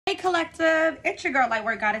Hey collective, it's your girl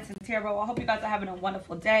LightWerk Goddess and Tarot. I hope you guys are having a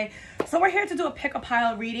wonderful day. So we're here to do a pick a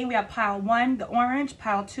pile reading. We have pile 1, the orange,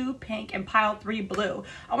 pile 2, pink, and pile 3, blue.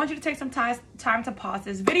 I want you to take some time to pause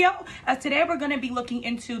this video, as today we're going to be looking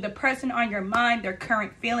into the person on your mind, their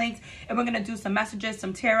current feelings, and we're going to do some messages,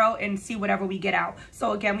 some tarot, and see whatever we get out.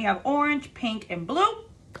 So again, we have orange, pink, and blue.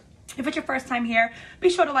 If it's your first time here, be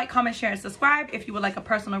sure to like, comment, share, and subscribe. If you would like a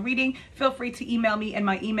personal reading, feel free to email me in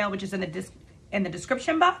my email, which is in the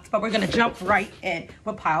description box. But we're gonna jump right in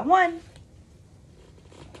with pile 1.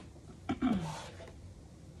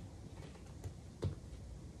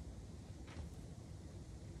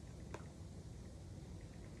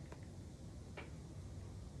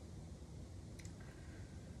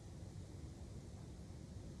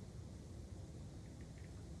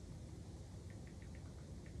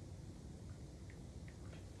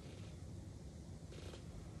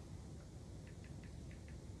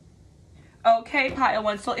 Okay, pile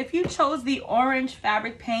 1. So if you chose the orange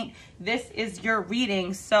fabric paint, this is your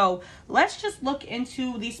reading. So let's just look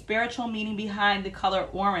into the spiritual meaning behind the color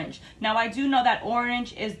orange. Now, I do know that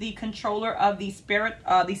orange is the controller of the spirit,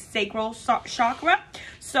 the sacral chakra.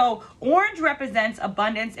 So orange represents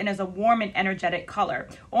abundance and is a warm and energetic color.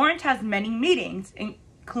 Orange has many meanings,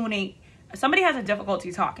 including, somebody has a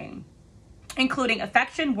difficulty talking, including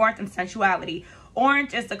affection, warmth, and sensuality.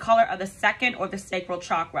 Orange is the color of the second or the sacral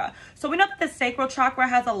chakra. So we know that the sacral chakra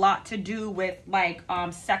has a lot to do with like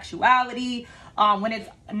sexuality. When it's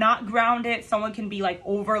not grounded, someone can be like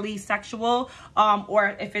overly sexual,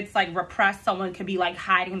 or if it's like repressed, someone can be like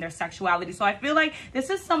hiding their sexuality. So I feel like this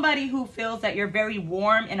is somebody who feels that you're very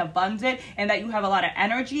warm and abundant and that you have a lot of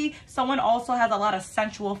energy. Someone also has a lot of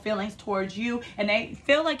sensual feelings towards you, and they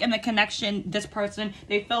feel like in the connection, this person,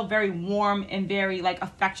 they feel very warm and very like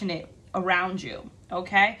affectionate around you.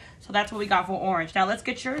 Okay, so that's what we got for orange. Now let's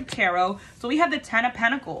get your tarot. So we have the 10 of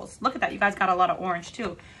Pentacles. Look at that, you guys got a lot of orange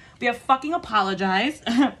too. We have fucking apologize.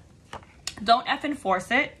 Don't effing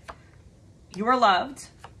force it. You are loved.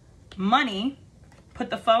 Money. Put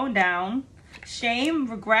the phone down. Shame,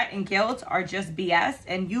 regret, and guilt are just BS,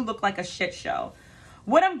 and you look like a shit show.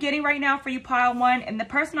 What I'm getting right now for you, pile 1, and the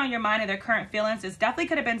person on your mind and their current feelings is definitely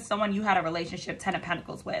could have been someone you had a relationship, 10 of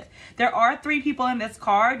Pentacles, with. There are 3 people in this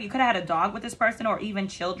card. You could have had a dog with this person or even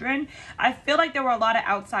children. I feel like there were a lot of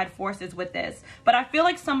outside forces with this, but I feel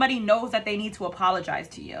like somebody knows that they need to apologize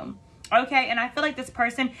to you. Okay, and I feel like this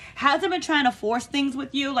person hasn't been trying to force things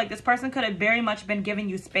with you. Like this person could have very much been giving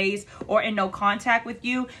you space or in no contact with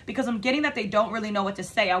you, because I'm getting that they don't really know what to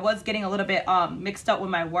say. I was getting a little bit mixed up with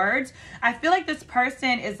my words. I feel like this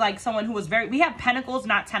person is like someone who was very, we have Pentacles,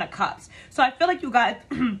 not 10 of Cups. So I feel like you guys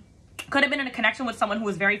could have been in a connection with someone who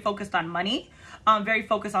was very focused on money. Very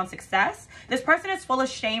focused on success. This person is full of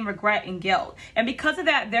shame, regret, and guilt. And because of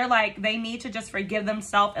that, they're like, they need to just forgive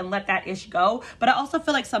themselves and let that ish go. But I also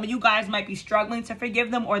feel like some of you guys might be struggling to forgive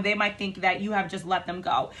them, or they might think that you have just let them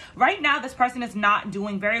go. Right now, this person is not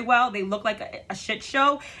doing very well. They look like a shit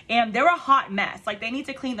show, and they're a hot mess. Like they need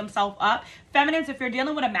to clean themselves up. Feminines, if you're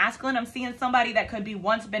dealing with a masculine, I'm seeing somebody that could be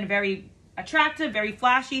once been very attractive, very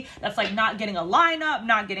flashy, that's like not getting a lineup,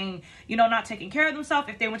 not getting, you know, not taking care of themselves.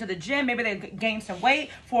 If they went to the gym, maybe they gained some weight.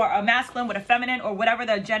 For a masculine with a feminine or whatever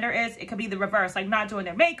the gender is, it could be the reverse, like not doing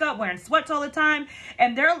their makeup, wearing sweats all the time,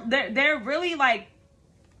 and they're really like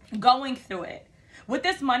going through it. With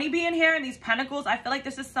this money being here and these Pentacles, I feel like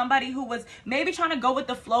this is somebody who was maybe trying to go with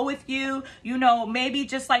the flow with you, you know, maybe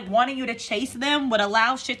just like wanting you to chase them, would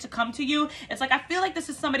allow shit to come to you. It's like, I feel like this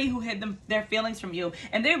is somebody who hid their feelings from you,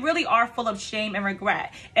 and they really are full of shame and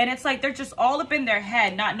regret. And it's like, they're just all up in their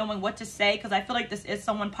head, not knowing what to say, because I feel like this is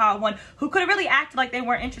someone, pile 1, who could have really acted like they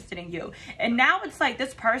weren't interested in you. And now it's like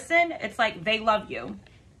this person, it's like they love you.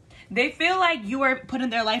 They feel like you were put in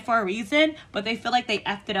their life for a reason, but they feel like they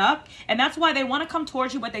effed it up. And that's why they want to come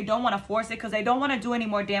towards you, but they don't want to force it, because they don't want to do any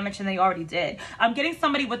more damage than they already did. I'm getting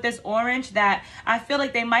somebody with this orange that I feel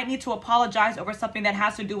like they might need to apologize over something that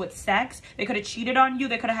has to do with sex. They could have cheated on you.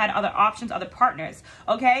 They could have had other options, other partners.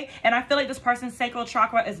 Okay? And I feel like this person's sacral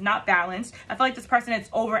chakra is not balanced. I feel like this person is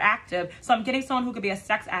overactive. So I'm getting someone who could be a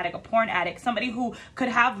sex addict, a porn addict, somebody who could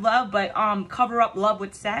have love, but cover up love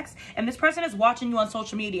with sex. And this person is watching you on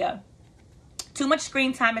social media. Too much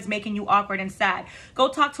screen time is making you awkward and sad. Go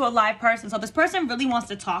talk to a live person. So this person really wants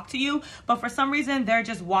to talk to you, but for some reason, they're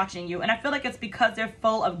just watching you. And I feel like it's because they're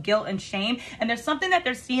full of guilt and shame. And there's something that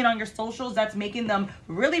they're seeing on your socials that's making them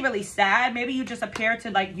really, really sad. Maybe you just appear to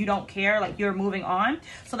like you don't care, like you're moving on.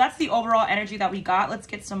 So that's the overall energy that we got. Let's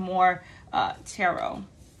get some more tarot.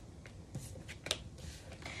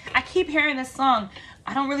 I keep hearing this song.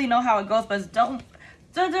 I don't really know how it goes, but it's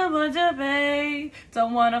Don't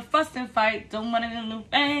wanna fuss and fight. Don't wanna do new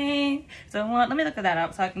pain. Don't want. Let me look at that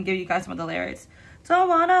up so I can give you guys some of the lyrics. Don't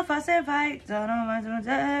wanna fuss and fight. Don't wanna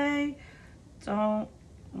day. Don't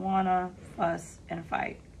wanna fuss and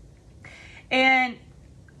fight. And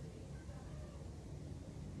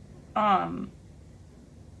let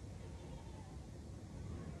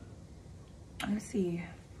me see.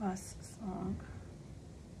 Fuss song.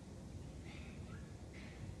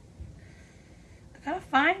 I gotta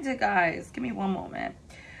find it, guys. Give me one moment.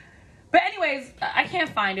 But anyways, I can't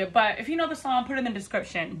find it. But if you know the song, put it in the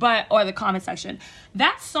description, or the comment section.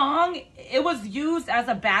 That song, it was used as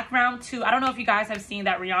a background to, I don't know if you guys have seen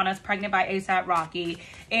that Rihanna's pregnant by A$AP Rocky,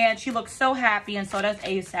 and she looks so happy, and so does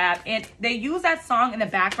A$AP. And they use that song in the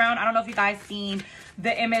background. I don't know if you guys seen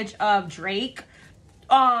the image of Drake,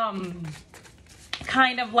 kind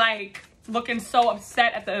of like looking so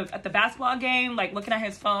upset at the basketball game, like looking at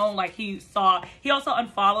his phone, like he also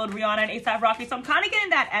unfollowed Rihanna and A$AP Rocky. So I'm kind of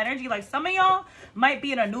getting that energy, like some of y'all might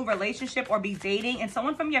be in a new relationship or be dating, and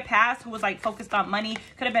someone from your past who was like focused on money,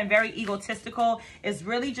 could have been very egotistical, is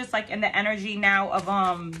really just like in the energy now of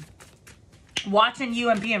watching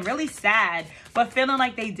you and being really sad, but feeling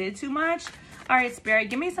like they did too much. All right,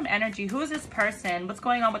 Spirit, give me some energy. Who is this person? What's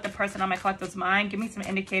going on with the person on my collective's mind? Give me some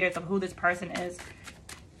indicators of who this person is.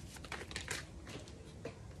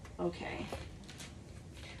 Okay.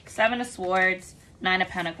 7 of Swords, 9 of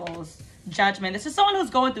Pentacles, Judgment. This is someone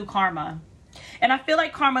who's going through karma. And I feel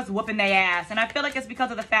like karma's whooping their ass. And I feel like it's because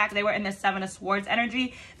of the fact they were in the 7 of Swords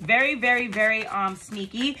energy. Very, very, very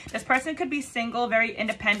sneaky. This person could be single, very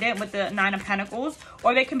independent with the 9 of Pentacles.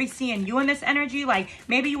 Or they can be seeing you in this energy. Like,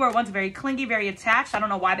 maybe you were once very clingy, very attached. I don't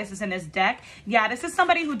know why this is in this deck. Yeah, this is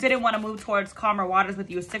somebody who didn't want to move towards calmer waters with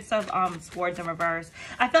you. 6 of Swords in reverse.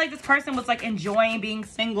 I feel like this person was, like, enjoying being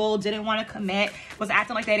single, didn't want to commit, was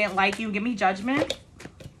acting like they didn't like you. Give me Judgment.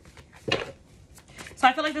 So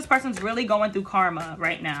I feel like this person's really going through karma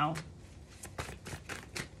right now.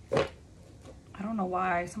 I don't know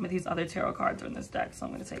why some of these other tarot cards are in this deck, so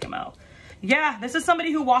I'm going to take them out. Yeah, this is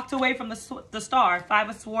somebody who walked away from the star. 5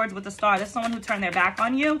 of Swords with the star. This is someone who turned their back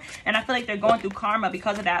on you. And I feel like they're going through karma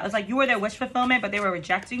because of that. It's like you were their wish fulfillment, but they were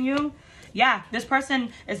rejecting you. Yeah, this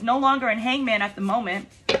person is no longer in Hangman at the moment.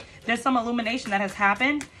 There's some illumination that has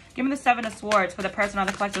happened. Give me the 7 of Swords for the person on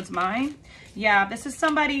the collective's mind. Yeah, this is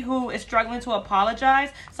somebody who is struggling to apologize.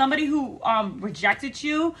 Somebody who rejected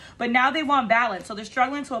you, but now they want balance. So they're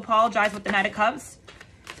struggling to apologize with the 9 of Cups.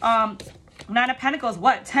 9 of Pentacles,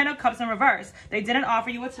 what? 10 of Cups in reverse. They didn't offer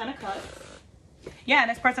you a 10 of Cups. Yeah,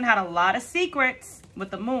 and this person had a lot of secrets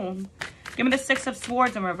with the Moon. Give me the 6 of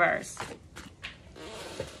Swords in reverse.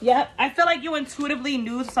 Yep, I feel like you intuitively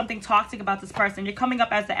knew something toxic about this person. You're coming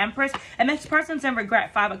up as the Empress, and this person's in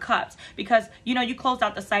regret, 5 of Cups, because, you know, you closed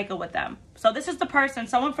out the cycle with them. So this is the person,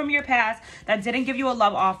 someone from your past that didn't give you a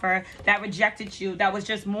love offer, that rejected you, that was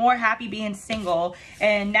just more happy being single.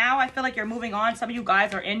 And now I feel like you're moving on. Some of you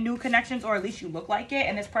guys are in new connections, or at least you look like it,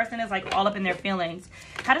 and this person is like all up in their feelings.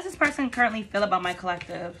 How does this person currently feel about my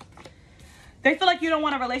collective? They feel like you don't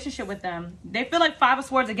want a relationship with them. They feel like 5 of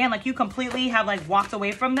Swords, again, like you completely have like walked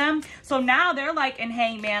away from them. So now they're like in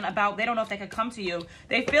Hangman about, they don't know if they could come to you.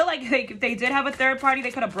 They feel like if they did have a third party,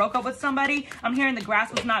 they could have broke up with somebody. I'm hearing the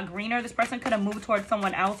grass was not greener. This person could have moved towards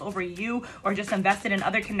someone else over you, or just invested in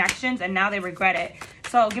other connections, and now they regret it.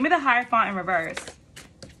 So give me the Hierophant in reverse.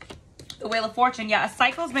 The Wheel of Fortune. Yeah, a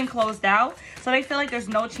cycle's been closed out. So they feel like there's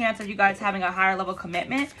no chance of you guys having a higher level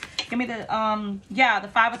commitment. Give me the, the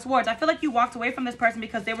 5 of Swords. I feel like you walked away from this person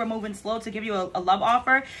because they were moving slow to give you a love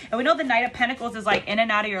offer. And we know the Knight of Pentacles is like in and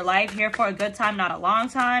out of your life, here for a good time, not a long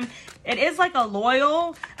time. It is like a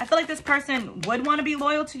loyal, I feel like this person would want to be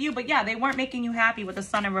loyal to you, but yeah, they weren't making you happy with the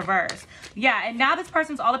Sun in reverse. Yeah, and now this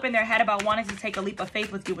person's all up in their head about wanting to take a leap of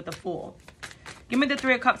faith with you with the Fool. Give me the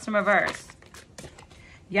 3 of Cups in reverse.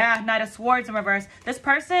 Yeah, Knight of Swords in reverse. This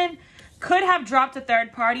person could have dropped a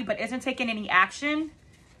third party, but isn't taking any action.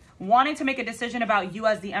 Wanting to make a decision about you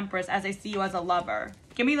as the Empress, as they see you as a lover.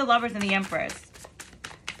 Give me the Lovers and the Empress.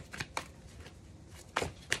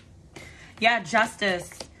 Yeah,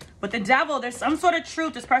 Justice. With the Devil, there's some sort of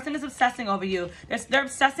truth. This person is obsessing over you. They're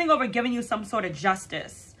obsessing over giving you some sort of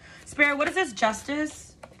justice. Spirit, what is this justice?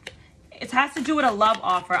 It has to do with a love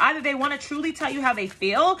offer. Either they want to truly tell you how they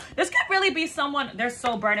feel. This could really be someone, they're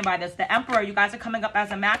so burdened by this. The Emperor, you guys are coming up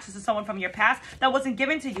as a match. This is someone from your past that wasn't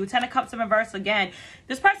given to you. 10 of Cups in reverse again.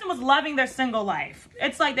 This person was loving their single life.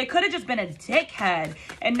 It's like they could have just been a dickhead.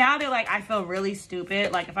 And now they're like, I feel really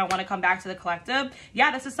stupid. Like if I want to come back to the collective.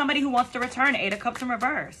 Yeah, this is somebody who wants to return. 8 of Cups in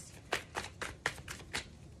reverse.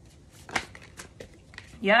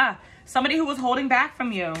 Yeah, somebody who was holding back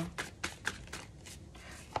from you.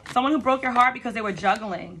 Someone who broke your heart because they were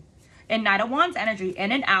juggling. And Knight of Wands energy,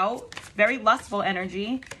 in and out, very lustful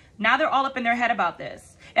energy. Now they're all up in their head about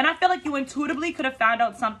this. And I feel like you intuitively could have found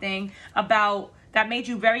out something about that made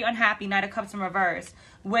you very unhappy, Knight of Cups in reverse,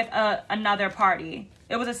 with another party.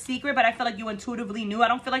 It was a secret, but I feel like you intuitively knew. I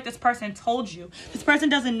don't feel like this person told you. This person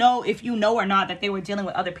doesn't know if you know or not that they were dealing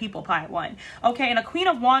with other people, Pile 1. Okay, and a Queen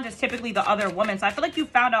of Wands is typically the other woman. So I feel like you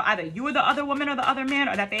found out either you were the other woman or the other man,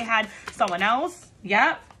 or that they had someone else.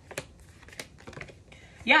 Yep.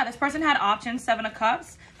 Yeah, this person had options, 7 of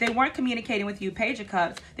Cups. They weren't communicating with you, Page of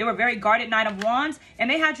Cups. They were very guarded, Knight of Wands. And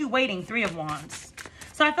they had you waiting, 3 of Wands.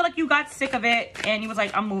 So I feel like you got sick of it and you was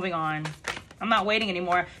like, I'm moving on. I'm not waiting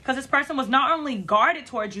anymore. Because this person was not only guarded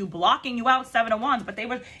towards you, blocking you out, 7 of Wands, but they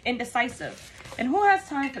were indecisive. And who has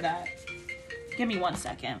time for that? Give me 1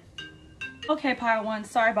 second. Okay, Pile 1,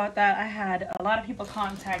 sorry about that. I had a lot of people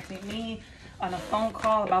contacting me on a phone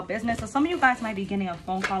call about business. So some of you guys might be getting a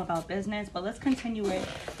phone call about business, but let's continue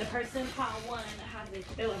with the person, Pile 1. How do they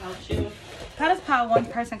feel about you? How does Pile 1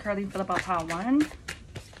 person currently feel about Pile 1?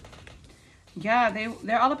 Yeah,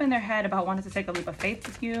 they're all up in their head about wanting to take a leap of faith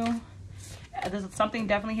with you. There's something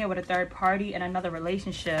definitely here with a third party and another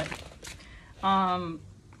relationship.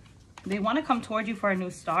 They want to come toward you for a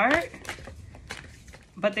new start,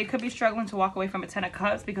 but they could be struggling to walk away from a 10 of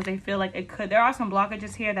Cups because they feel like it could. There are some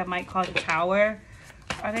blockages here that might cause a Tower.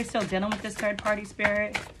 Are they still dealing with this third party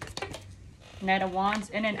spirit? Knight of Wands,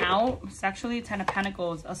 in and out. Sexually, 10 of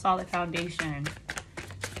Pentacles, a solid foundation.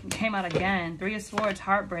 Came out again. 3 of Swords,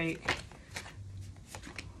 heartbreak.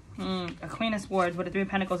 A Queen of Swords with a 3 of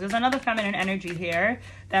Pentacles. There's another feminine energy here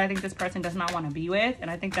that I think this person does not want to be with.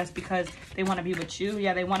 And I think that's because they want to be with you.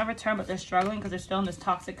 Yeah, they want to return, but they're struggling because they're still in this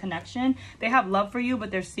toxic connection. They have love for you,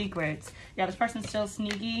 but they're secrets. Yeah, this person's still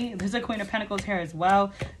sneaky. There's a Queen of Pentacles here as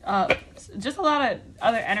well. Just a lot of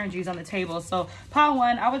other energies on the table. So, Pile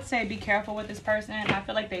 1, I would say be careful with this person. I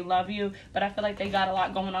feel like they love you, but I feel like they got a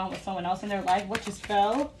lot going on with someone else in their life, which is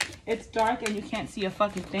fell. It's dark and you can't see a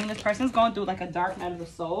fucking thing. This person's going through like a dark night of the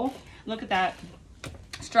soul. Look at that.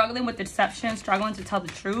 Struggling with deception, struggling to tell the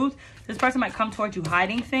truth. This person might come towards you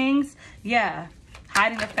hiding things. Yeah,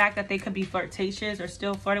 hiding the fact that they could be flirtatious or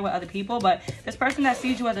still flirting with other people. But this person that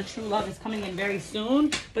sees you as a true love is coming in very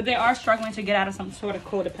soon. But they are struggling to get out of some sort of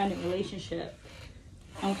codependent relationship.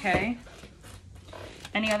 Okay.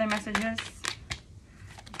 Any other messages?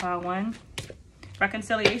 Pile 1.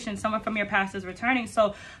 Reconciliation, someone from your past is returning.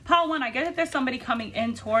 So Pile 1, I get that there's somebody coming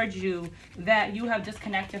in towards you that you have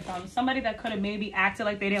disconnected from. Somebody that could have maybe acted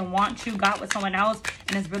like they didn't want you, got with someone else,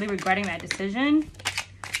 and is really regretting that decision.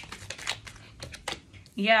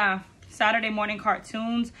 Yeah, Saturday morning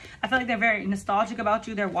cartoons. I feel like they're very nostalgic about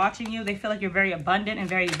you. They're watching you. They feel like you're very abundant and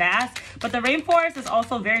very vast. But the rainforest is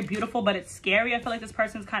also very beautiful, but it's scary. I feel like this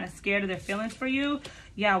person's kind of scared of their feelings for you.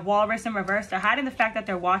 Yeah, walrus in reverse. They're hiding the fact that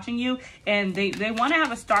they're watching you, and they want to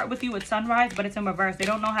have a start with you with sunrise, but it's in reverse. They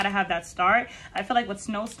don't know how to have that start. I feel like with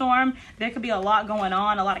snowstorm, there could be a lot going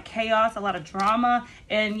on, a lot of chaos, a lot of drama.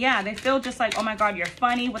 And yeah, they feel just like, oh my God, you're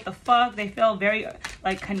funny. What the fuck? They feel very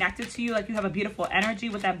like connected to you, like you have a beautiful energy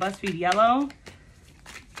with that BuzzFeed yellow.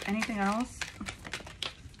 Anything else?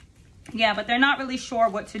 Yeah, but they're not really sure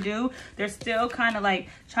what to do. They're still kind of like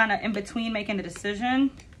trying to in between making a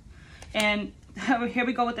decision. And here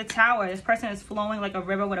we go with the Tower. This person is flowing like a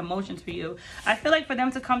river with emotions for you. I feel like for them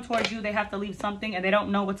to come towards you, they have to leave something, and they don't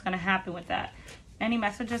know what's going to happen with that. Any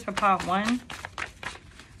messages for Pile 1?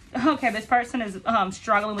 Okay, this person is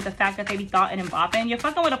struggling with the fact that they be thought and bopping. You're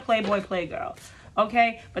fucking with a playboy playgirl.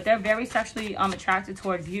 Okay, but they're very sexually attracted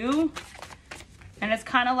towards you. And it's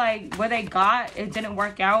kind of like where they got, it didn't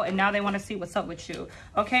work out, and now they want to see what's up with you.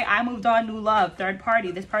 Okay, I moved on, new love, third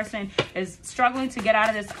party. This person is struggling to get out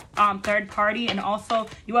of this third party, and also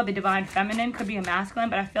you are the divine feminine, could be a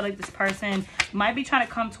masculine, but I feel like this person might be trying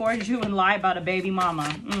to come towards you and lie about a baby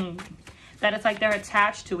mama. That it's like they're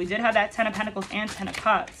attached to. We did have that 10 of Pentacles and 10 of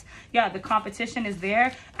Cups. Yeah, the competition is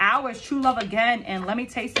there. Ours, true love again, and let me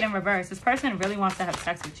taste it in reverse. This person really wants to have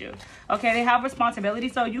sex with you. Okay, they have responsibility,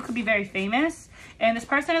 so you could be very famous. And this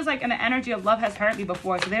person is like in the energy of love has hurt me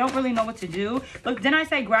before, so they don't really know what to do. Look, didn't I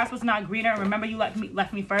say grass was not greener? Remember you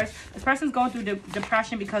left me first? This person's going through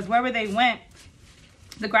depression because wherever they went,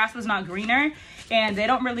 the grass was not greener, and they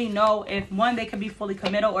don't really know if, one, they could be fully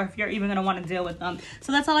committal, or if you're even going to want to deal with them.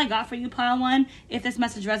 So that's all I got for you, Pile 1. If this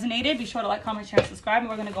message resonated, be sure to like, comment, share, and subscribe, and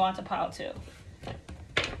we're going to go on to Pile 2.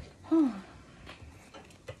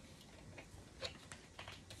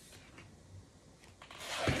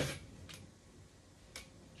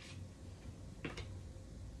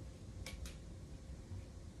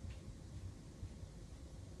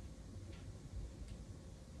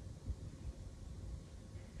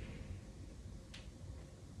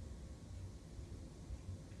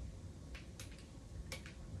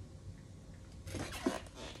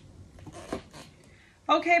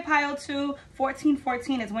 Okay, pile 2,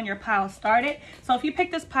 1414 is when your pile started. So if you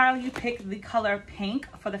pick this pile, you pick the color pink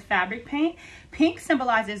for the fabric paint. Pink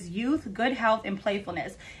symbolizes youth, good health, and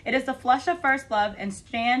playfulness. It is the flush of first love and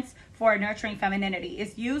stands for nurturing femininity.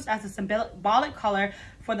 It's used as a symbolic color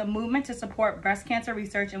for the movement to support breast cancer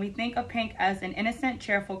research, and we think of pink as an innocent,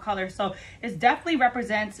 cheerful color. So it definitely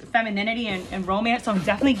represents femininity and romance. So I'm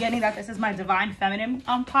definitely getting that this is my divine feminine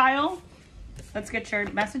pile. Let's get your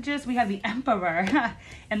messages. We have the Emperor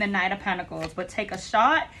and the Knight of Pentacles. But take a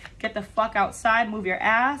shot, get the fuck outside, move your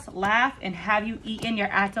ass, laugh, and have you eaten. You're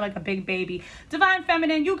acting like a big baby. Divine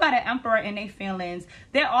Feminine, you got an Emperor in their feelings.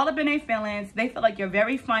 They're all up in their feelings. They feel like you're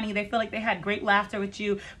very funny. They feel like they had great laughter with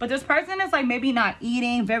you. But this person is like maybe not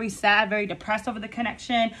eating, very sad, very depressed over the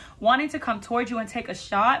connection, wanting to come towards you and take a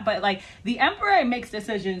shot. But like the Emperor makes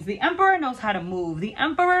decisions. The Emperor knows how to move. The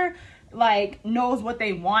Emperor like knows what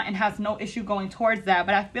they want and has no issue going towards that.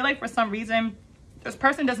 But I feel like for some reason this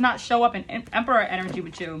person does not show up in Emperor energy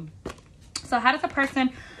with you. So how does a person,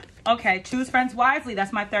 okay, choose friends wisely?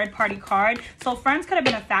 That's my third party card. So friends could have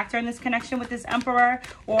been a factor in this connection with this Emperor,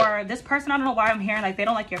 or this person, I don't know why I'm hearing like they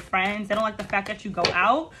don't like your friends, they don't like the fact that you go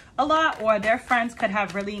out a lot, or their friends could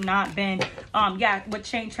have really not been with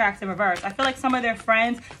chain tracks in reverse. I feel like some of their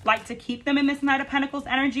friends like to keep them in this Knight of Pentacles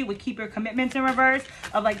energy, would keep your commitments in reverse,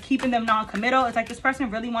 of like keeping them non-committal. It's like this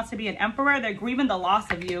person really wants to be an Emperor. They're grieving the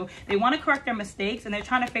loss of you. They want to correct their mistakes and they're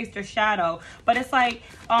trying to face their shadow. But it's like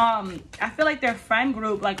I feel like their friend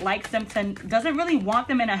group like likes them to, doesn't really want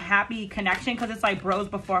them in a happy connection, because it's like bros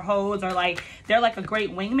before hoes, or like they're like a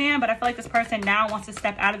great wingman. But I feel like this person now wants to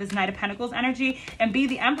step out of this Knight of Pentacles energy and be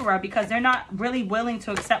the Emperor, because they're not really willing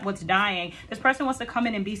to accept what's dying. This person wants to come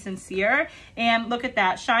in and be sincere, and look at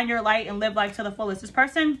that, shine your light and live life to the fullest. This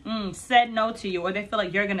person said no to you, or they feel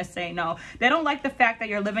like you're gonna say no. They don't like the fact that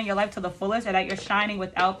you're living your life to the fullest, or that you're shining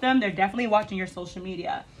without them. They're definitely watching your social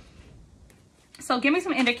media. So give me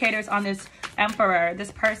some indicators on this Emperor,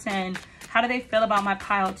 this person. How do they feel about my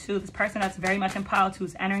pile 2? This person that's very much in pile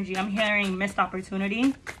 2's energy. I'm hearing missed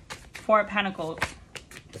opportunity. 4 of Pentacles.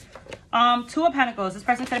 2 of Pentacles. This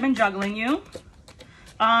person could have been juggling you.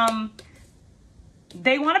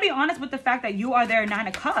 They want to be honest with the fact that you are their 9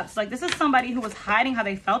 of Cups. Like, this is somebody who was hiding how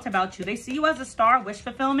they felt about you. They see you as a star, wish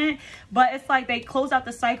fulfillment, but it's like they closed out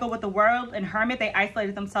the cycle with the World and Hermit. They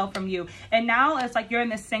isolated themselves from you. And now it's like you're in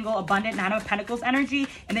this single, abundant 9 of Pentacles energy,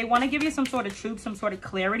 and they want to give you some sort of truth, some sort of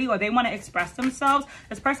clarity, or they want to express themselves.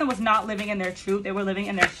 This person was not living in their truth. They were living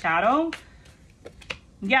in their shadow.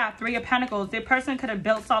 Yeah, 3 of Pentacles. The person could have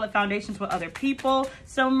built solid foundations with other people,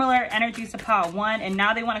 similar energies to pile 1, and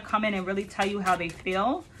now they want to come in and really tell you how they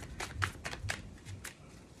feel.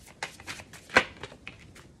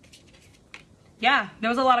 Yeah,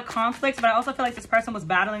 there was a lot of conflicts, but I also feel like this person was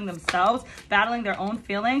battling themselves, battling their own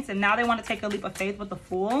feelings, and now they want to take a leap of faith with the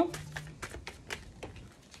Fool.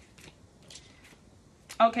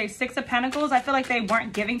 Okay, 6 of Pentacles. I feel like they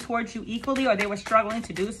weren't giving towards you equally, or they were struggling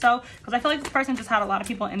to do so, because I feel like this person just had a lot of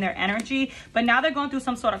people in their energy, but now they're going through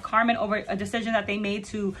some sort of karma over a decision that they made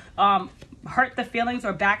to hurt the feelings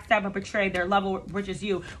or backstab or betray their level, which is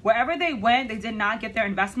you. Wherever they went, they did not get their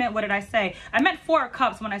investment. What did I say? I meant 4 of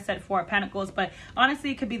Cups when I said 4 of Pentacles, but honestly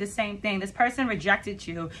it could be the same thing. This person rejected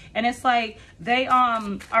you, and it's like they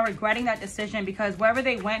are regretting that decision, because wherever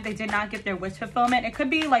they went, they did not get their wish fulfillment. It could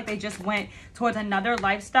be like they just went towards another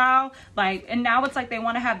lifestyle, like, and now it's like they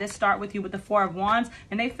want to have this start with you with the 4 of Wands,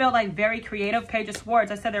 and they feel like very creative. Page of Swords.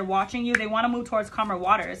 I said they're watching you. They want to move towards calmer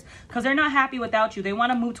waters, because they're not happy without you. They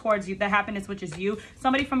want to move towards you, the happiness, which is you,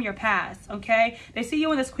 somebody from your past. Okay, they see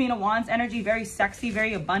you in this Queen of Wands energy, very sexy,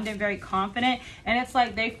 very abundant, very confident, and it's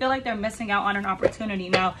like they feel like they're missing out on an opportunity.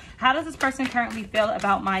 Now, how does this person currently feel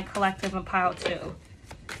about my collective and pile 2?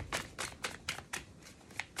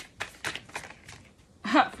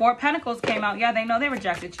 4 Pentacles came out. Yeah, they know they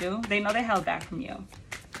rejected you. They know they held back from you.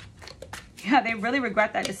 Yeah, they really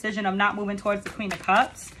regret that decision of not moving towards the Queen of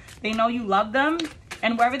Cups. They know you love them,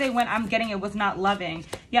 and wherever they went, I'm getting it was not loving.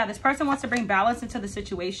 Yeah, this person wants to bring balance into the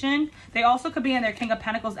situation. They also could be in their King of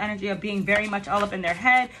Pentacles energy of being very much all up in their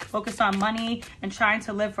head, focused on money and trying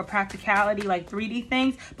to live for practicality, like 3D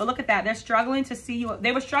things. But look at that. They're struggling to see you.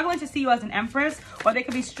 They were struggling to see you as an Empress, or they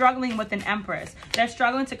could be struggling with an Empress. They're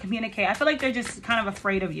struggling to communicate. I feel like they're just kind of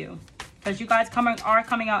afraid of you, because you guys are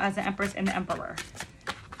coming out as the Empress and the Emperor.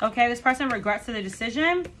 Okay, this person regrets the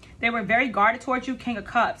decision. They were very guarded towards you. King of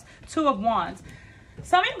Cups. 2 of Wands.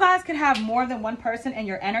 Some of you guys could have more than one person in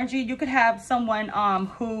your energy. You could have someone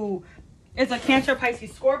who is a Cancer,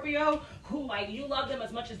 Pisces, Scorpio, who like you love them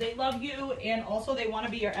as much as they love you, and also they want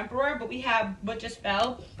to be your Emperor. But we have what just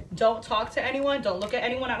fell. Don't talk to anyone. Don't look at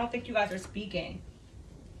anyone. I don't think you guys are speaking.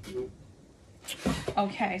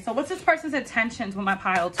 Okay, so what's this person's intentions with my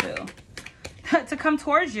pile 2? To come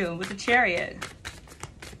towards you with the Chariot.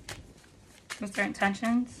 What's their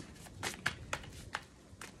intentions?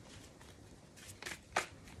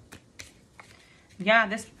 Yeah,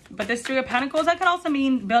 this 3 of Pentacles, that could also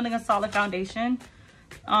mean building a solid foundation.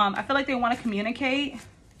 I feel like they want to communicate.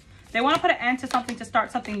 They want to put an end to something to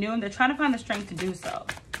start something new, and they're trying to find the strength to do so.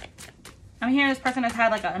 I'm hearing this person has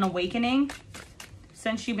had like an awakening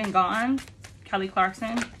since you've been gone. Kelly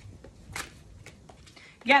Clarkson.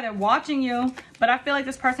 Yeah, they're watching you, but I feel like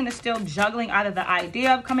this person is still juggling either the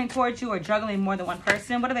idea of coming towards you or juggling more than one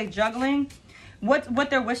person. What are they juggling? What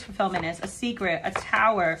their wish fulfillment is. A secret, a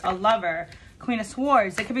tower, a lover, Queen of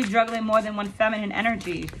Swords. They could be juggling more than one feminine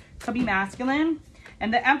energy. Could be masculine.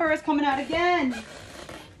 And the Emperor is coming out again.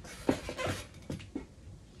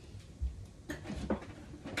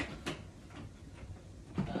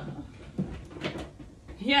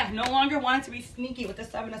 Yeah, no longer wanted to be sneaky with the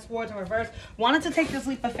 7 of Swords in reverse. Wanted to take this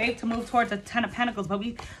leap of faith to move towards the 10 of Pentacles. But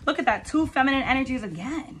we look at that, 2 feminine energies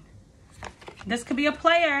again. This could be a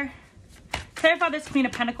player. Clarify this Queen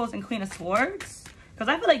of Pentacles and Queen of Swords.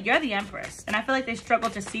 Because I feel like you're the Empress. And I feel like they struggle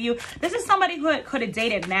to see you. This is somebody who could have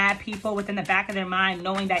dated mad people within the back of their mind,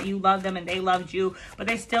 knowing that you loved them and they loved you. But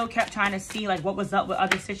they still kept trying to see like what was up with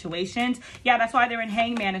other situations. Yeah, that's why they're in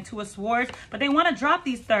Hangman and 2 of Swords. But they want to drop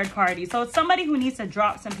these third parties. So it's somebody who needs to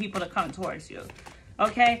drop some people to come towards you.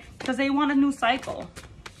 Okay? Because they want a new cycle.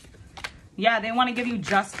 Yeah, they want to give you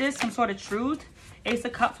justice, some sort of truth. Ace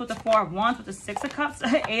of Cups with the 4 of Wands with the 6 of Cups,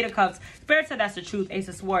 8 of Cups. Spirit said that's the truth, Ace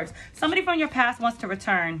of Swords. Somebody from your past wants to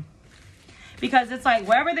return. Because it's like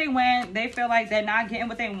wherever they went, they feel like they're not getting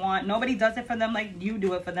what they want. Nobody does it for them like you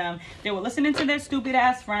do it for them. They were listening to their stupid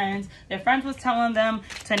ass friends. Their friends was telling them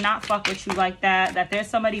to not fuck with you like that. That there's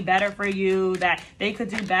somebody better for you. That they could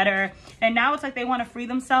do better. And now it's like they want to free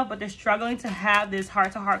themselves, but they're struggling to have this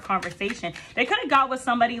heart-to-heart conversation. They could have got with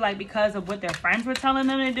somebody like because of what their friends were telling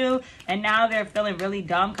them to do. And now they're feeling really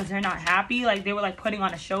dumb because they're not happy. Like they were like putting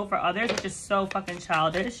on a show for others, which is so fucking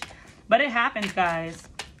childish. But it happens, guys.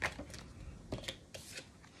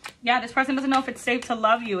 Yeah, this person doesn't know if it's safe to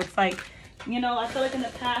love you. It's like, you know, I feel like in the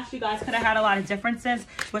past you guys could have had a lot of differences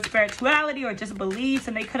with spirituality or just beliefs,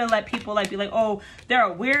 and they could have let people like be like, oh, they're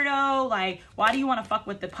a weirdo. Like, why do you want to fuck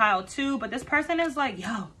with the pile 2? But this person is like,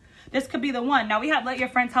 yo, this could be the one. Now we have let your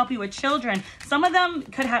friends help you with children. Some of them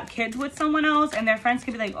could have kids with someone else, and their friends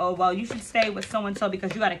could be like, oh, well, you should stay with so-and-so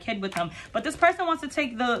because you got a kid with them. But this person wants to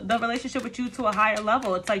take the relationship with you to a higher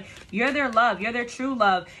level. It's like you're their love. You're their true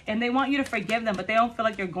love. And they want you to forgive them, but they don't feel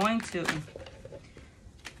like you're going to.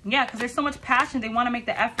 Yeah, because there's so much passion. They want to make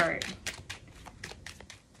the effort.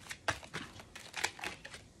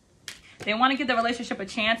 They want to give the relationship a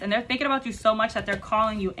chance, and they're thinking about you so much that they're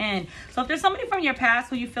calling you in. So if there's somebody from your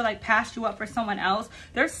past who you feel like passed you up for someone else,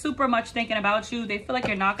 they're super much thinking about you. They feel like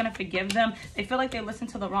you're not going to forgive them. They feel like they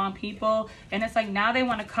listened to the wrong people. And it's like now they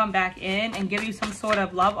want to come back in and give you some sort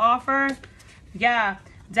of love offer. Yeah.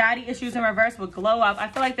 Daddy issues in reverse with glow up. I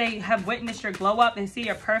feel like they have witnessed your glow up. They see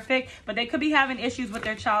you're perfect, but they could be having issues with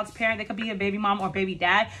their child's parent. They could be a baby mom or baby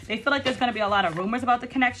dad. They feel like there's going to be a lot of rumors about the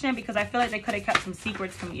connection because I feel like they could have kept some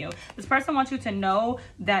secrets from you. This person wants you to know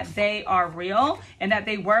that they are real and that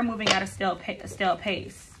they were moving at a stale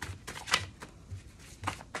pace.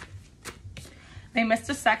 They missed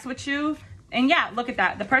the sex with you. And yeah, look at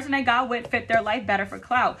that. The person they got with fit their life better for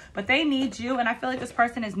clout. But they need you. And I feel like this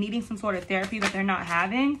person is needing some sort of therapy that they're not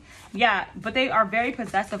having. Yeah, but they are very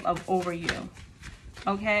possessive over you.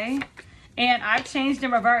 Okay? And I've changed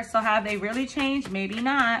in reverse. So have they really changed? Maybe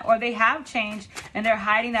not. Or they have changed and they're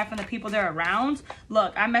hiding that from the people they're around.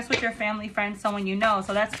 Look, I mess with your family, friends, someone you know.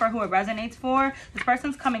 So that's for who it resonates for. This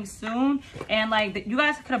person's coming soon. And like, you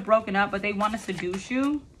guys could have broken up, but they want to seduce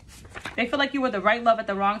you. They feel like you were the right love at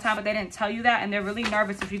the wrong time, but they didn't tell you that, and they're really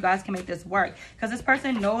nervous if you guys can make this work because this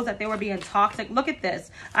person knows that they were being toxic. Look at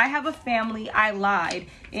this. I have a family. I lied.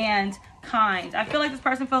 And kind. I feel like this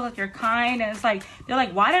person feels like you're kind, and it's like they're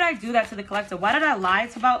like, why did I do that to the collective? Why did I lie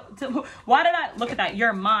why did I look at that?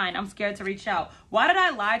 You're mine. I'm scared to reach out. Why did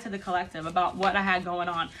I lie to the collective about what I had going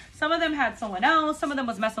on? Some of them had someone else. Some of them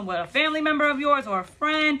was messing with a family member of yours or a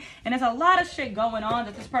friend, and there's a lot of shit going on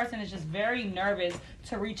that this person is just very nervous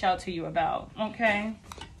to reach out to you about. Okay.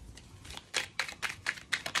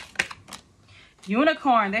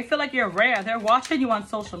 Unicorn, they feel like you're rare. They're watching you on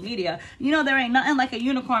social media. You know, there ain't nothing like a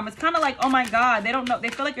unicorn. It's kind of like, oh my God, they don't know. They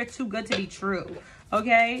feel like you're too good to be true.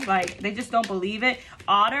 Okay, like they just don't believe it.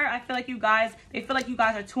 Otter, I feel like you guys, they feel like you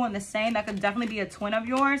guys are two in the same. That could definitely be a twin of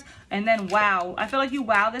yours. And then wow, I feel like you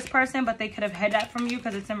wow this person, but they could have hid that from you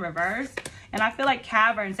because it's in reverse. And I feel like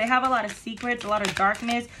caverns, they have a lot of secrets, a lot of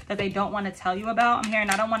darkness that they don't want to tell you about. I'm hearing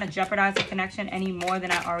I don't want to jeopardize the connection any more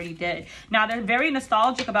than I already did. Now, they're very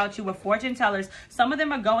nostalgic about you with fortune tellers. Some of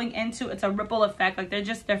them are going into, it's a ripple effect. Like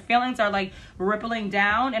their feelings are like rippling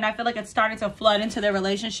down. And I feel like it's starting to flood into their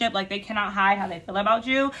relationship. Like they cannot hide how they feel about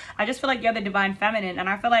you. I just feel like you're the divine feminine. And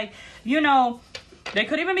I feel like, you know, they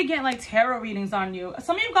could even be getting like tarot readings on you.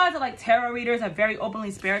 Some of you guys are like tarot readers, are very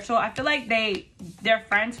openly spiritual. I feel like their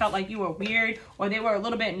friends felt like you were weird, or they were a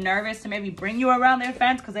little bit nervous to maybe bring you around their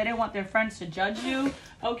friends because they didn't want their friends to judge you.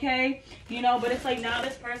 Okay, you know, but it's like now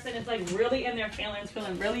this person is like really in their feelings,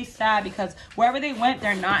 feeling really sad because wherever they went,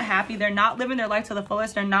 they're not happy. They're not living their life to the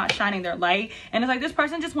fullest. They're not shining their light. And it's like this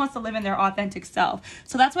person just wants to live in their authentic self.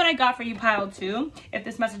 So that's what I got for you, pile 2. If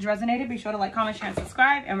this message resonated, be sure to like, comment, share, and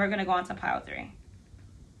subscribe. And we're going to go on to pile 3.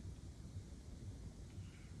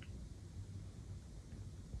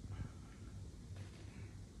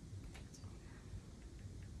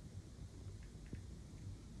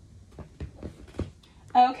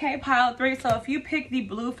 Okay, pile 3. So if you pick the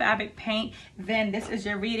blue fabric paint, then this is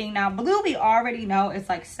your reading. Now, blue, we already know it's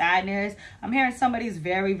like sadness. I'm hearing somebody's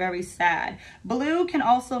very, very sad. Blue can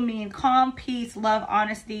also mean calm, peace, love,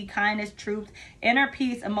 honesty, kindness, truth, inner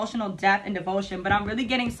peace, emotional depth, and devotion. But I'm really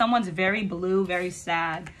getting someone's very blue, very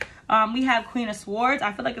sad. We have Queen of Swords.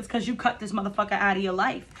 I feel like it's because you cut this motherfucker out of your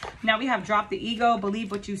life. Now we have Drop the Ego,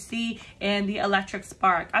 Believe What You See, and the Electric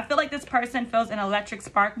Spark. I feel like this person feels an electric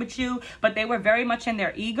spark with you, but they were very much in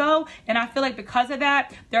their ego. And I feel like because of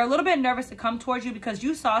that, they're a little bit nervous to come towards you because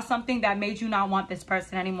you saw something that made you not want this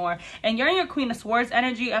person anymore. And you're in your Queen of Swords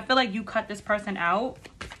energy. I feel like you cut this person out.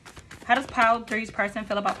 How does pile 3's person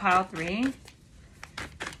feel about pile 3?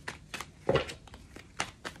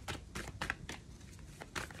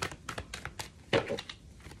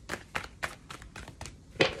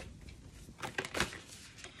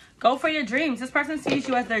 Go for your dreams. This person sees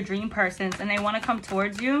you as their dream person and they want to come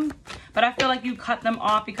towards you. But I feel like you cut them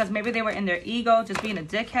off because maybe they were in their ego, just being a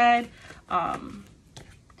dickhead.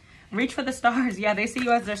 Reach for the stars. Yeah, they see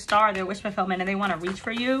you as their star, their wish fulfillment, and they want to reach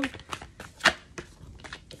for you.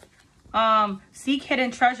 Seek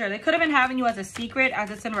hidden treasure. They could have been having you as a secret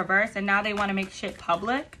as it's in reverse, and now they want to make shit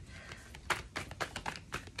public.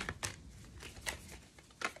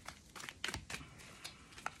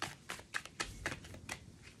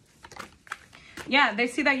 Yeah, they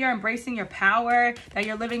see that you're embracing your power, that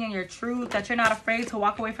you're living in your truth, that you're not afraid to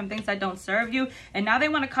walk away from things that don't serve you. And now they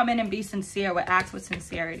want to come in and be sincere, acts with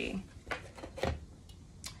sincerity. All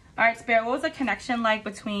right, Spirit, what was the connection like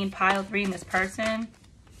between pile 3 and this person?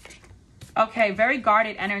 Okay, very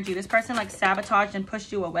guarded energy. This person like sabotaged and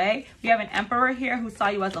pushed you away. We have an Emperor here who saw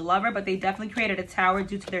you as a lover, but they definitely created a tower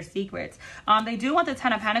due to their secrets. They do want the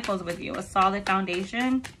 10 of Pentacles with you, a solid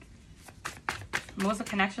foundation. What was the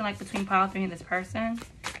connection like between pile 3 and this person?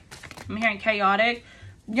 I'm hearing chaotic.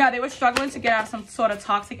 Yeah, they were struggling to get out of some sort of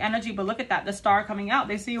toxic energy, but look at that, the star coming out.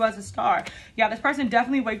 They see you as a star. Yeah, this person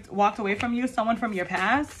definitely walked away from you, someone from your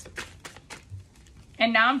past.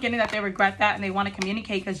 And now I'm getting that they regret that and they want to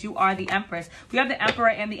communicate because you are the Empress. We have the Emperor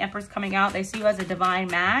and the Empress coming out. They see you as a divine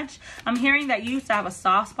match. I'm hearing that you used to have a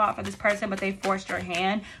soft spot for this person, but they forced your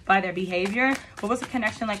hand by their behavior. What was the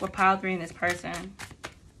connection like with pile 3 and this person?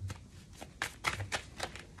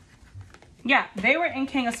 Yeah, they were in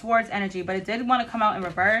King of Swords energy, but it did want to come out in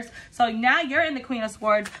reverse. So now you're in the Queen of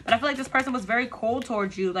Swords, but I feel like this person was very cold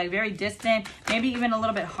towards you, like very distant, maybe even a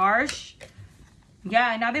little bit harsh.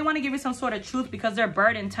 Yeah, now they want to give you some sort of truth because they're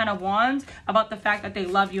burdened, 10 of Wands, about the fact that they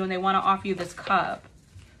love you and they want to offer you this cup.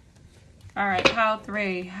 All right, pile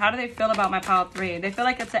 3. How do they feel about my pile 3? They feel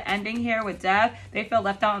like it's an ending here with death. They feel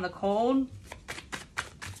left out in the cold.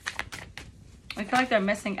 I feel like they're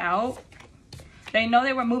missing out. They know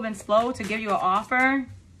they were moving slow to give you an offer.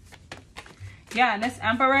 Yeah, and this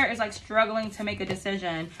Emperor is like struggling to make a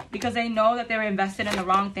decision because they know that they were invested in the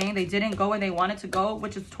wrong thing. They didn't go where they wanted to go,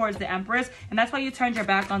 which is towards the Empress. And that's why you turned your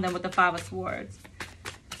back on them with the 5 of Swords.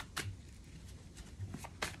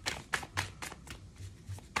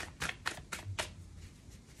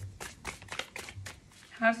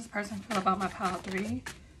 How does this person feel about my pile 3?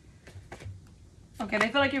 Okay, they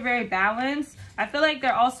feel like you're very balanced. I feel like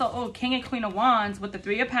they're also, King and Queen of Wands with the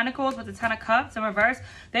 3 of Pentacles, with the 10 of Cups in reverse.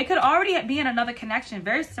 They could already be in another connection.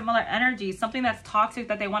 Very similar energy. Something that's toxic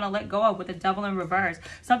that they want to let go of with the Devil in reverse.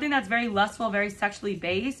 Something that's very lustful, very sexually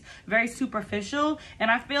based, very superficial.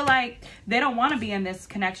 And I feel like they don't want to be in this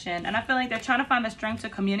connection. And I feel like they're trying to find the strength to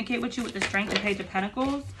communicate with you with the Strength and Page of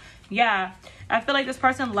Pentacles. Yeah, I feel like this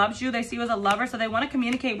person loves you. They see you as a lover, so they want to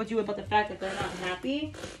communicate with you about the fact that they're not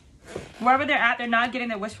happy. Wherever they're at, they're not getting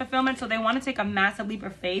their wish fulfillment, so they want to take a massive leap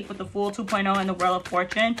of faith with the Fool 2.0 and the Wheel of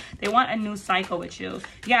Fortune. They want a new cycle with you.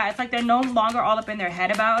 Yeah, it's like they're no longer all up in their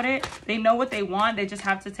head about it. They know what they want. They just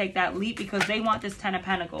have to take that leap because they want this 10 of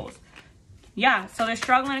Pentacles. Yeah, so they're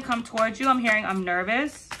struggling to come towards you. I'm hearing I'm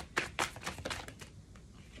nervous.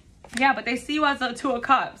 Yeah, but they see you as the 2 of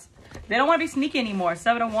Cups. They don't want to be sneaky anymore.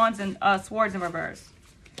 7 of Wands and Swords in reverse.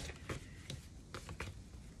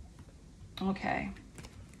 Okay.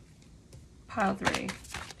 Pile 3.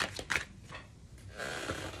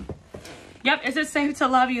 Yep, is it safe to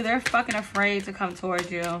love you? They're fucking afraid to come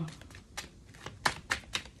towards you.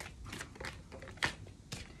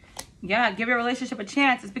 Yeah, give your relationship a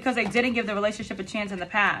chance. It's because they didn't give the relationship a chance in the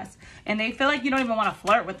past. And they feel like you don't even want to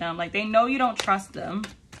flirt with them. Like, they know you don't trust them.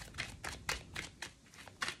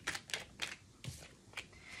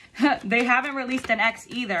 They haven't released an ex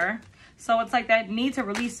either. So it's like that need to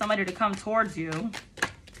release somebody to come towards you.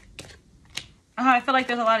 I feel like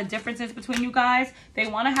there's a lot of differences between you guys. They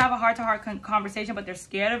want to have a heart-to-heart conversation, but they're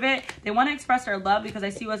scared of it. They want to express their love because they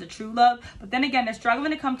see you as a true love. But then again, they're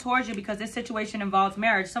struggling to come towards you because this situation involves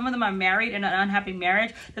marriage. Some of them are married in an unhappy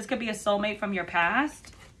marriage. This could be a soulmate from your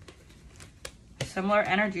past. Similar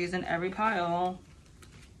energies in every pile.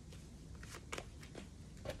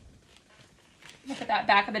 Look at that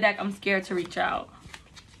back of the deck. I'm scared to reach out.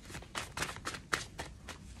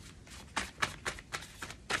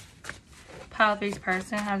 Pile 3's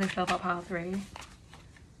person. How do they feel about pile 3?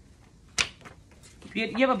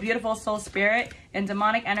 You have a beautiful soul spirit and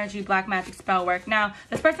demonic energy, black magic spell work. Now,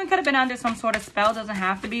 this person could have been under some sort of spell. Doesn't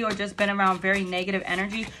have to be, or just been around very negative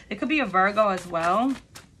energy. It could be a Virgo as well.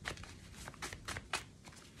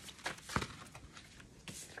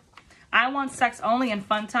 I want sex only and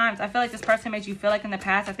fun times. I feel like this person made you feel like in the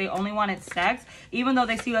past that they only wanted sex, even though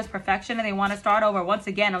they see you as perfection and they want to start over. Once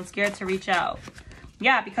again, I'm scared to reach out.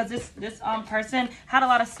 Yeah, because this person had a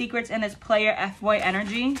lot of secrets in this player F-boy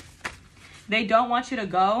energy. They don't want you to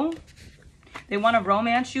go. They want to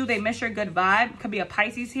romance you. They miss your good vibe. Could be a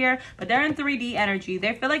Pisces here, but they're in 3D energy.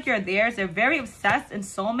 They feel like you're theirs. They're very obsessed and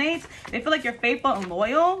soulmates. They feel like you're faithful and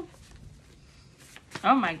loyal.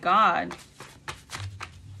 Oh my God.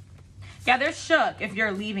 Yeah, they're shook if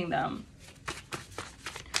you're leaving them.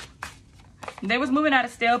 They was moving at a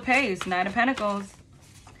stale pace. Knight of Pentacles.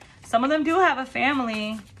 Some of them do have a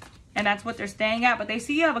family, and that's what they're staying at. But they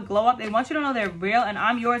see you have a glow up. They want you to know they're real, and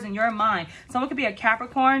I'm yours and you're mine. Someone could be a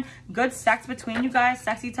Capricorn. Good sex between you guys.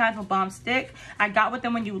 Sexy times will bomb stick. I got with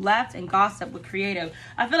them when you left, and gossip with creative.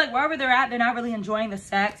 I feel like wherever they're at, they're not really enjoying the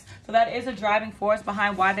sex. So that is a driving force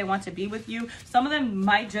behind why they want to be with you. Some of them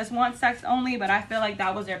might just want sex only, but I feel like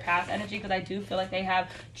that was their past energy because I do feel like they have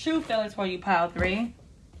true feelings for you, pile 3.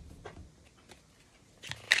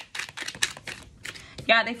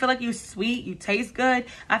 Yeah, they feel like you sweet, you taste good.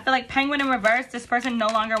 I feel like Penguin in reverse, this person no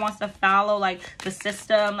longer wants to follow like the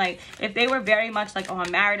system. Like if they were very much like, oh,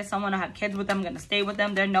 I'm married to someone, I have kids with them, I'm going to stay with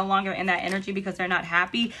them. They're no longer in that energy because they're not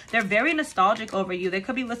happy. They're very nostalgic over you. They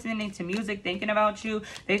could be listening to music, thinking about you.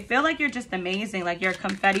 They feel like you're just amazing. Like you're a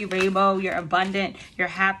confetti rainbow, you're abundant, you're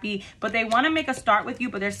happy. But they want to make a start with you,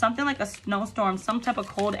 but there's something like a snowstorm, some type of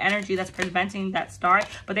cold energy that's preventing that start.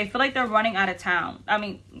 But they feel like they're running out of town. I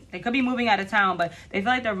mean, they could be moving out of town, but they feel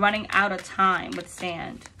like they're running out of time with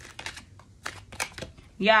sand.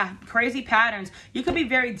 Yeah, crazy patterns. You could be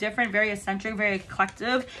very different, very eccentric, very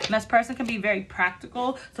eclectic. And this person can be very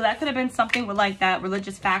practical. So that could have been something with like that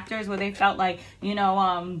religious factors where they felt like, you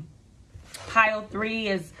know, pile 3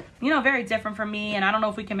 is, you know, very different from me. And I don't know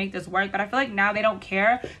if we can make this work. But I feel like now they don't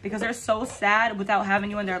care because they're so sad without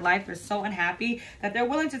having you in their life. They're so unhappy that they're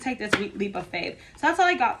willing to take this leap of faith. So that's all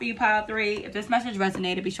I got for you, pile 3. If this message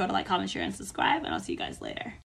resonated, be sure to like, comment, share, and subscribe. And I'll see you guys later.